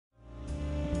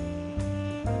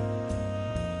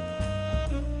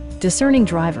Discerning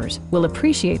drivers will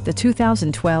appreciate the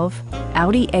 2012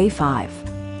 Audi A5.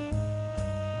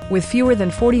 With fewer than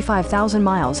 45,000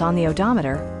 miles on the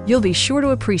odometer, you'll be sure to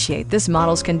appreciate this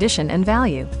model's condition and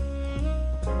value.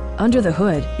 Under the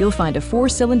hood, you'll find a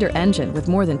 4-cylinder engine with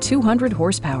more than 200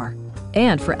 horsepower.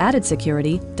 And for added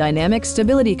security, dynamic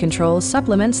stability control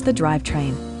supplements the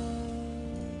drivetrain.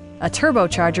 A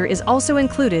turbocharger is also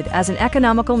included as an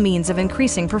economical means of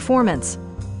increasing performance.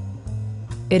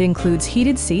 It includes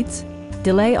heated seats,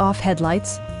 delay-off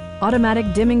headlights,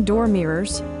 automatic dimming door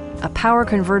mirrors, a power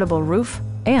convertible roof,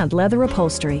 and leather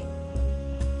upholstery.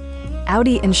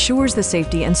 Audi ensures the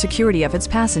safety and security of its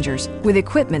passengers with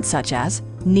equipment such as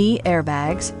knee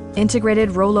airbags,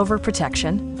 integrated rollover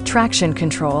protection, traction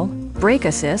control, brake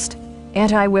assist,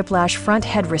 anti-whiplash front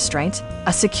head restraints,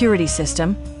 a security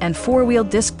system, and 4-wheel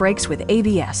disc brakes with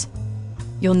ABS.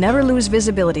 You'll never lose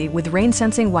visibility with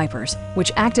rain-sensing wipers,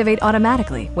 which activate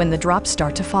automatically when the drops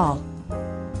start to fall.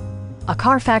 A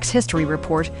Carfax history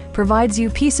report provides you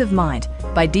peace of mind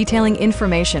by detailing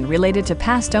information related to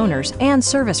past owners and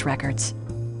service records.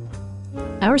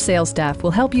 Our sales staff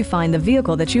will help you find the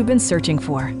vehicle that you've been searching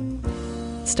for.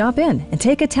 Stop in and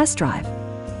take a test drive.